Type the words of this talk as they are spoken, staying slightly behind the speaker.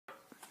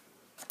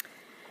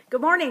Good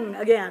morning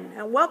again,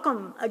 and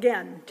welcome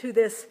again to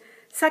this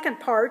second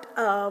part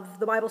of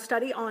the Bible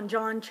study on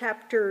John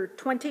chapter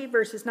 20,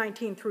 verses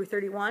 19 through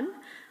 31.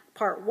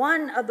 Part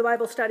 1 of the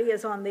Bible study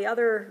is on the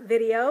other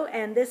video,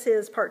 and this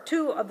is part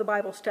 2 of the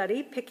Bible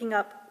study, picking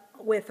up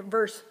with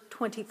verse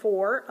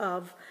 24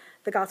 of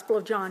the Gospel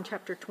of John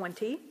chapter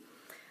 20.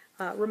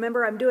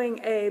 Remember, I'm doing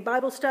a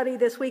Bible study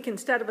this week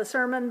instead of a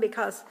sermon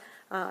because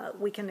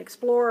we can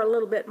explore a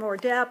little bit more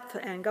depth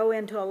and go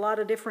into a lot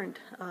of different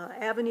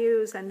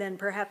avenues, and then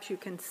perhaps you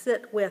can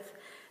sit with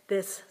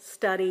this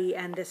study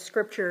and this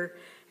scripture,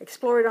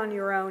 explore it on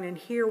your own, and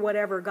hear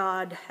whatever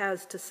God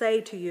has to say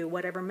to you,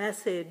 whatever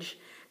message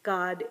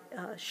God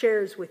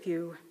shares with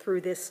you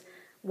through this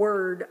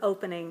word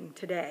opening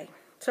today.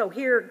 So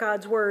hear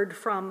God's word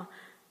from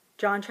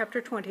John chapter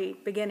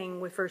 20,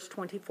 beginning with verse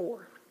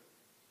 24.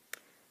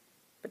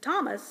 But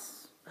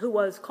Thomas, who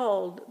was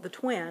called the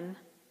twin,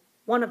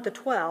 one of the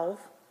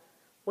 12,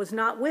 was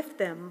not with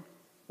them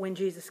when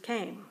Jesus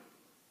came.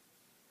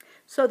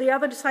 So the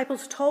other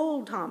disciples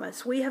told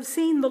Thomas, "We have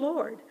seen the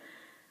Lord."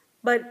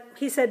 But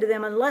he said to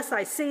them, "Unless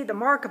I see the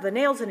mark of the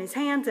nails in his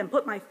hands and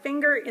put my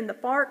finger in the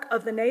mark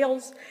of the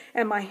nails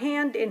and my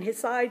hand in his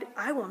side,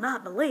 I will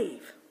not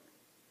believe."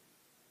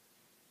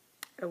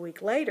 A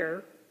week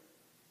later,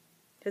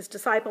 his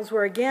disciples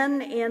were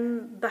again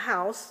in the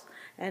house,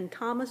 and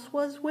Thomas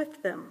was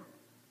with them.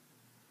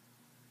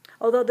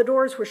 Although the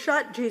doors were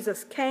shut,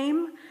 Jesus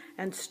came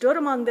and stood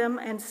among them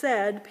and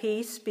said,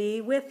 "Peace be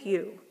with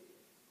you."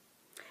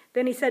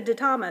 Then he said to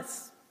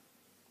Thomas,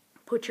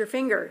 "Put your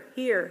finger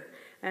here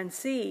and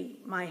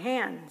see my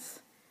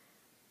hands.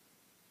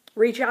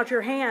 Reach out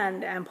your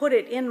hand and put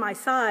it in my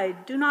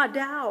side. Do not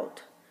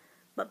doubt,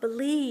 but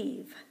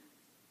believe."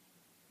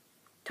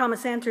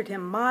 Thomas answered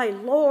him, "My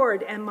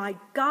Lord and my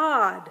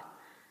God."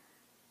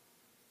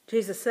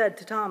 Jesus said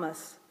to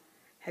Thomas,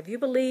 "Have you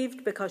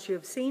believed because you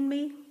have seen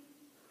me?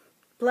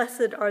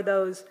 Blessed are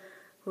those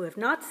who have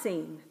not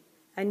seen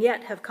and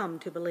yet have come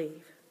to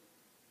believe."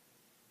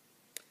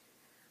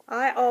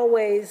 I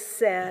always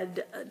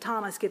said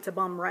Thomas gets a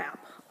bum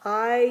rap.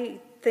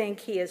 I think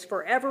he is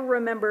forever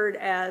remembered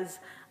as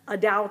a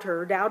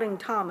doubter, doubting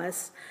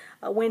Thomas,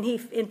 when he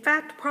in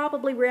fact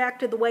probably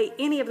reacted the way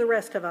any of the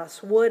rest of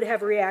us would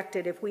have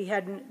reacted if we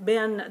hadn't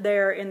been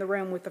there in the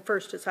room with the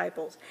first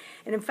disciples.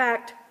 And in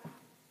fact,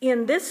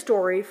 in this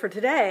story for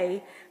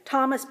today,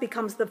 Thomas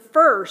becomes the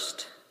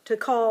first to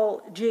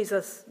call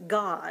Jesus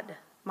God,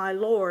 my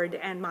Lord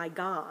and my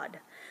God.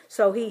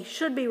 So he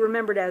should be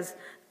remembered as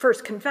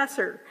first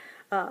confessor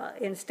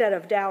instead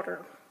of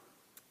doubter.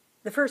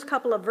 The first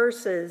couple of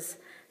verses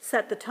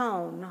set the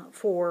tone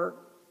for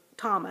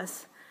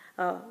Thomas,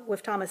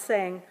 with Thomas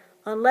saying,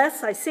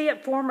 "Unless I see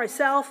it for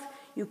myself,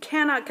 you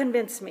cannot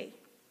convince me."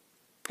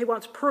 He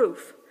wants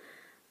proof,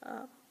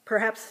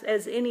 perhaps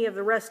as any of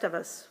the rest of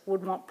us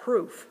would want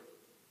proof.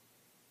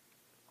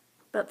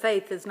 But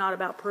faith is not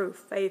about proof.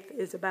 Faith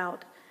is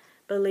about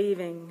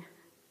believing,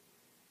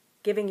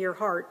 giving your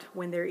heart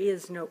when there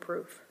is no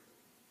proof.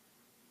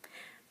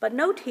 But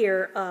note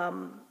here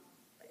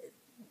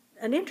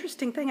an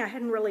interesting thing I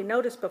hadn't really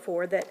noticed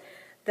before,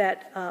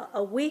 that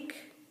a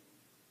week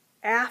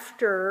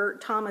after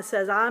Thomas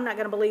says, "I'm not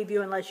going to believe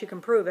you unless you can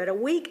prove it," a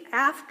week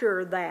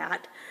after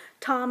that,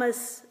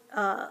 Thomas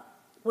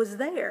was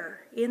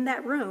there in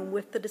that room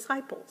with the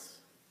disciples.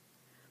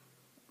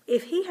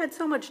 If he had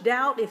so much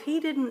doubt, if he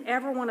didn't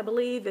ever want to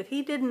believe, if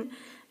he didn't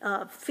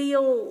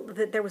feel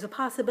that there was a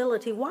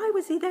possibility, why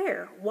was he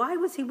there? Why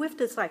was he with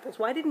disciples?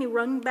 Why didn't he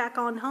run back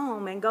on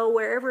home and go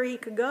wherever he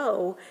could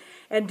go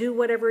and do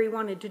whatever he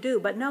wanted to do?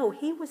 But no,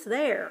 he was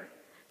there,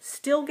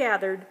 still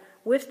gathered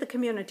with the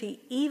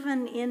community.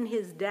 Even in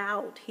his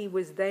doubt, he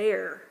was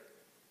there.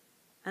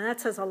 And that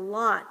says a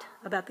lot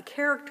about the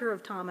character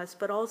of Thomas,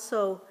 but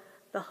also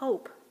the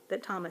hope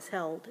that Thomas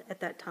held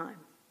at that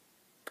time.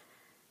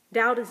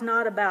 Doubt is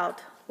not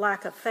about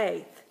lack of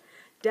faith.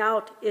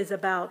 Doubt is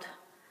about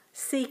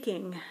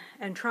seeking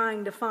and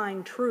trying to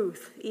find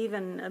truth,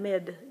 even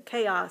amid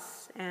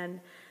chaos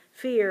and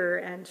fear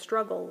and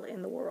struggle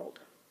in the world.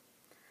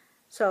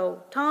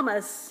 So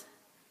Thomas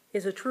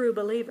is a true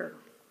believer.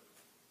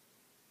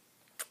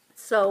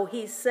 So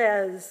he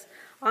says,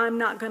 "I'm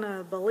not going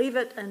to believe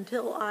it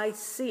until I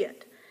see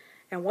it."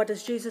 And what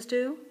does Jesus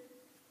do?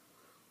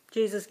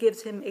 Jesus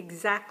gives him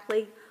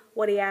exactly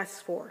what he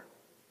asks for.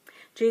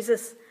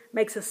 Jesus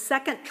makes a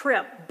second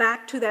trip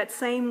back to that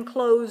same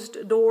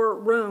closed door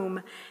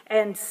room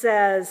and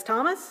says,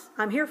 "Thomas,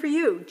 I'm here for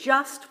you,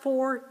 just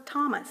for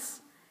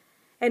Thomas."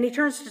 And he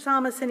turns to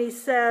Thomas and he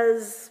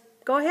says,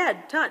 "Go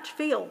ahead, touch,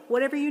 feel,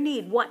 whatever you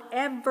need,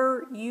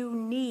 whatever you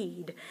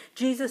need."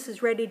 Jesus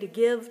is ready to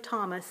give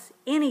Thomas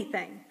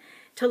anything,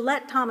 to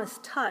let Thomas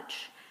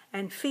touch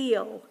and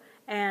feel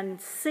and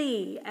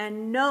see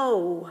and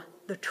know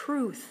the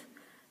truth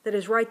that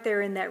is right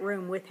there in that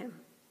room with him.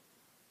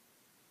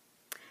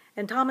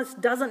 And Thomas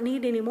doesn't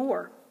need any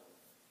more.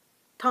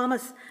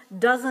 Thomas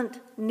doesn't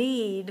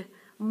need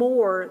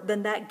more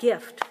than that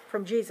gift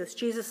from Jesus.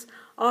 Jesus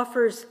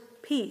offers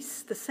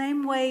peace, the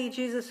same way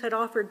Jesus had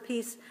offered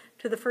peace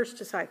to the first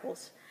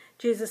disciples.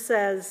 Jesus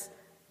says,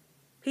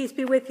 "Peace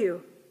be with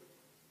you.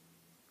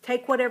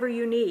 Take whatever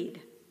you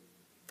need."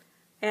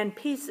 And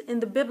peace in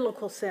the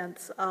biblical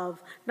sense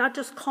of not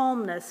just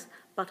calmness,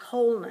 but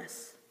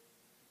wholeness.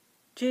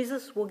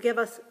 Jesus will give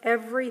us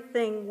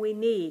everything we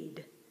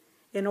need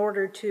in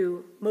order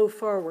to move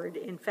forward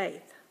in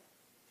faith.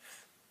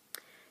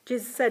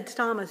 Jesus said to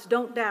Thomas,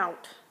 "Don't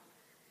doubt,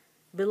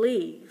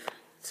 believe."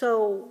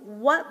 So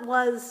what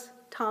was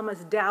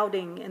Thomas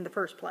doubting in the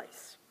first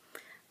place?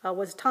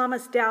 Was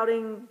Thomas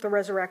doubting the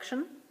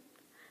resurrection,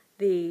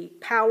 the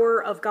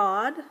power of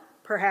God,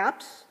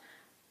 perhaps,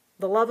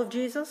 the love of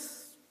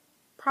Jesus?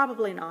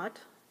 Probably not.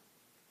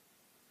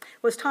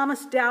 Was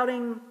Thomas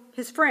doubting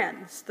his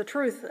friends, the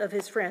truth of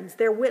his friends,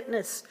 their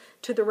witness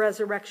to the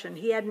resurrection?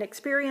 He hadn't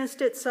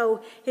experienced it,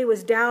 so he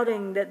was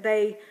doubting that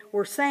they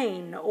were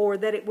sane or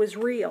that it was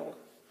real.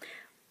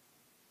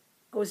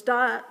 Was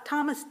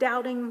Thomas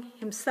doubting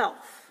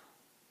himself?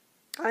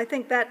 I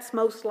think that's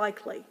most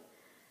likely.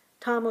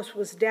 Thomas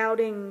was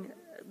doubting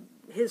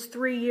his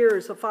 3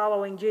 years of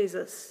following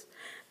Jesus,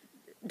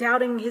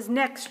 doubting his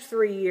next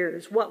 3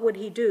 years, what would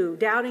he do?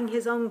 Doubting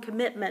his own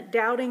commitment,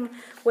 doubting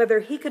whether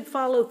he could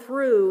follow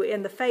through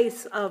in the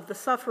face of the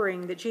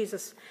suffering that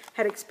Jesus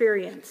had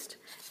experienced,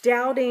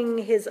 doubting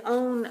his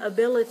own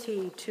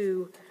ability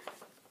to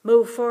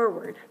move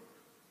forward.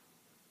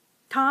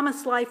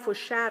 Thomas' life was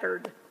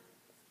shattered.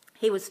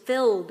 He was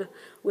filled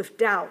with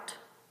doubt,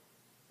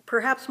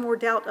 perhaps more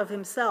doubt of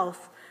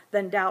himself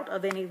than doubt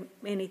of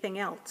anything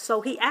else. So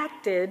he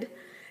acted,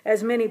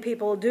 as many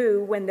people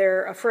do when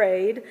they're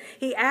afraid.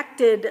 He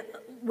acted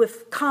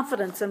with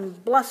confidence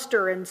and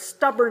bluster and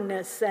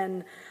stubbornness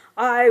and,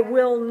 "I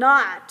will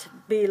not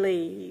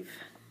believe."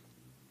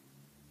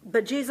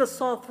 But Jesus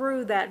saw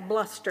through that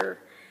bluster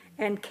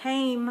and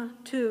came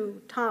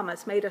to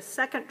Thomas, made a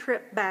second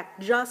trip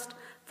back just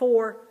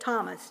for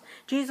Thomas.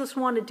 Jesus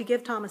wanted to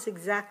give Thomas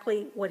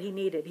exactly what he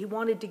needed. He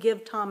wanted to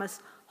give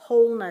Thomas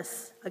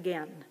wholeness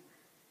again.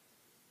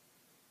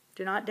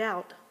 Do not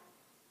doubt,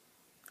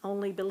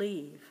 only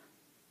believe.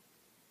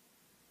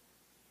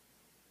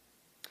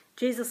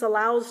 Jesus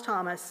allows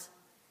Thomas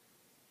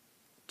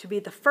to be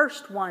the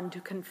first one to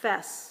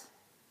confess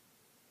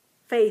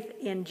faith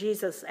in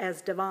Jesus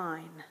as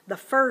divine, the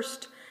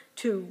first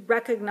to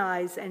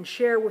recognize and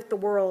share with the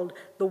world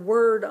the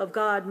Word of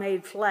God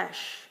made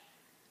flesh,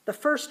 the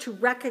first to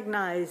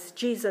recognize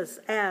Jesus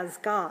as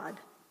God,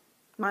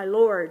 my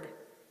Lord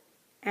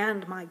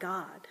and my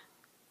God.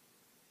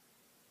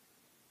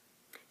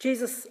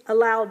 Jesus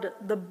allowed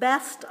the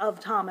best of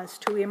Thomas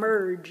to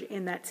emerge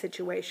in that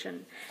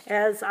situation,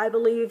 as I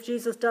believe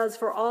Jesus does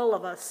for all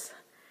of us,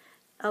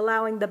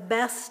 allowing the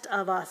best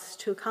of us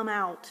to come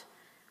out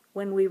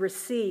when we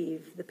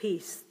receive the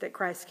peace that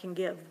Christ can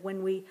give,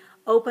 when we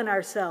open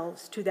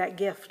ourselves to that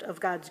gift of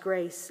God's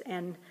grace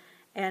and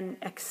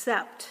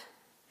accept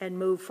and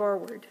move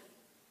forward,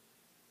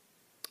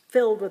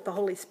 filled with the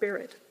Holy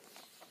Spirit.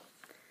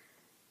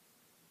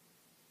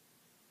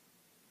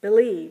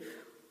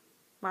 Believe,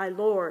 my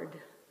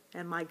Lord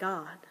and my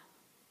God.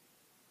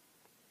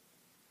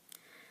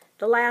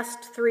 The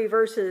last 3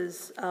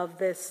 verses of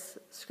this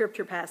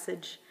scripture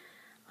passage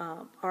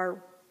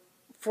are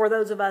for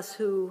those of us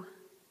who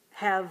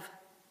have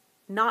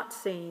not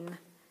seen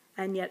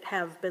and yet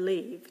have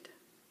believed.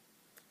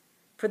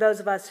 For those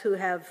of us who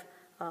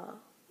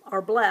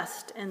are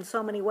blessed in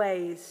so many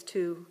ways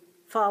to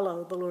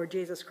follow the Lord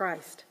Jesus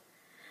Christ.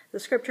 The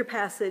scripture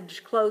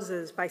passage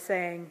closes by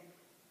saying,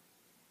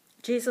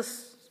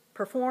 Jesus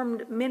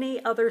performed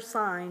many other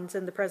signs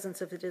in the presence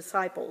of the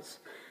disciples,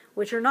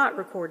 which are not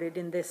recorded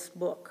in this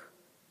book.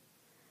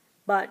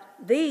 But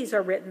these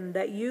are written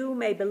that you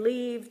may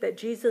believe that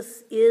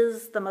Jesus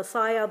is the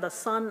Messiah, the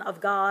Son of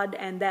God,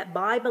 and that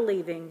by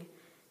believing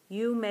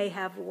you may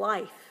have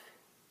life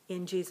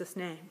in Jesus'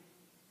 name.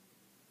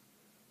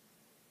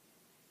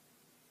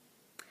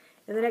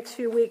 In the next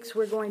few weeks,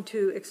 we're going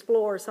to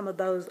explore some of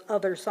those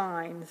other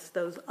signs,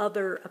 those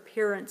other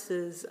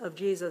appearances of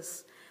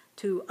Jesus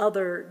to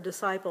other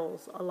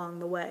disciples along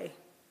the way.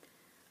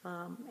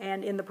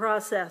 And in the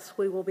process,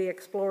 we will be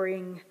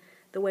exploring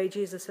the way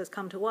Jesus has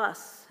come to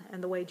us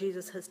and the way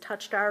Jesus has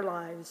touched our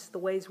lives, the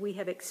ways we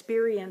have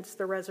experienced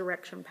the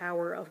resurrection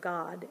power of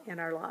God in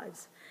our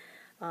lives.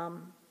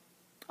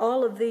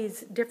 All of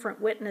these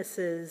different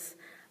witnesses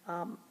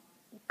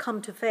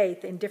come to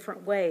faith in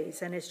different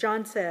ways. And as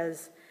John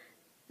says,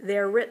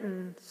 they're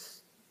written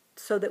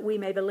so that we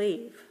may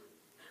believe.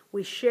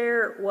 We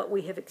share what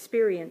we have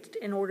experienced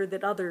in order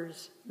that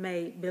others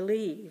may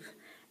believe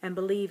and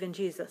believe in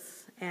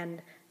Jesus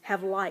and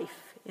have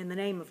life in the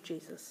name of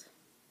Jesus.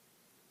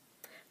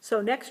 So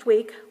next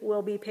week,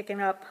 we'll be picking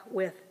up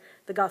with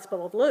the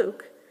Gospel of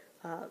Luke,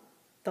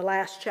 the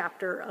last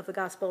chapter of the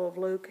Gospel of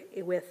Luke,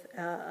 with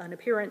an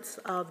appearance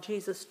of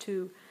Jesus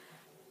to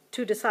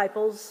 2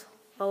 disciples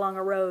along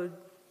a road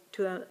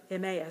to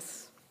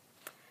Emmaus,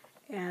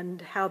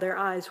 and how their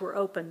eyes were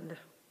opened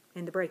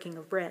in the breaking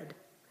of bread,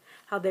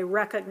 how they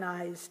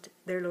recognized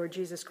their Lord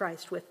Jesus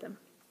Christ with them.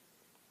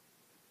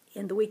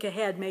 In the week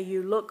ahead, may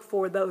you look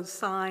for those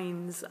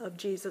signs of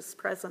Jesus'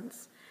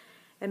 presence,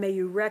 and may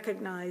you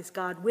recognize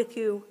God with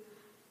you,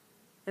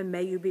 and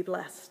may you be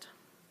blessed.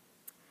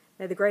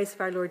 May the grace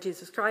of our Lord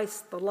Jesus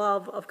Christ, the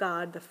love of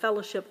God, the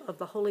fellowship of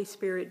the Holy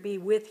Spirit be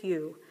with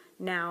you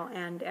now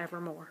and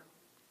evermore.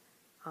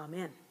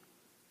 Amen.